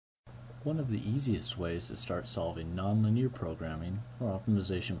One of the easiest ways to start solving nonlinear programming or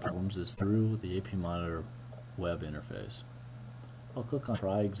optimization problems is through the APMonitor web interface. I'll click on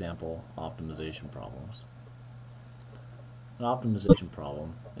Try Example Optimization Problems. An optimization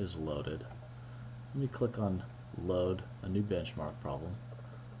problem is loaded. Let me click on Load a new benchmark problem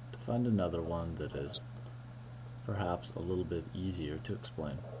to find another one that is perhaps a little bit easier to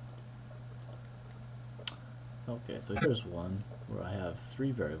explain. Okay, so here's one where I have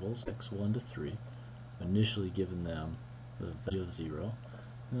three variables, x1 to 3, initially given them the value of 0,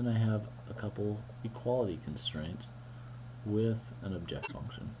 and then I have a couple equality constraints with an object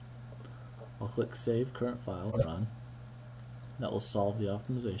function. I'll click Save Current File and Run. That will solve the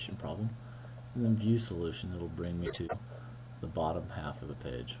optimization problem, and then View Solution. It'll bring me to the bottom half of the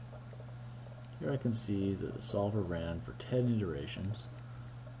page. Here I can see that the solver ran for 10 iterations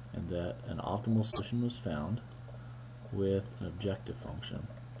and that an optimal solution was found with an objective function.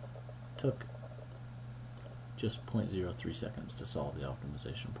 It took just 0.03 seconds to solve the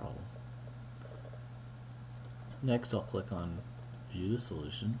optimization problem. Next I'll click on View the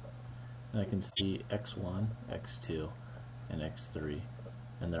Solution, and I can see x1, x2, and x3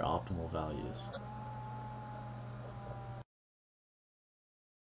 and their optimal values.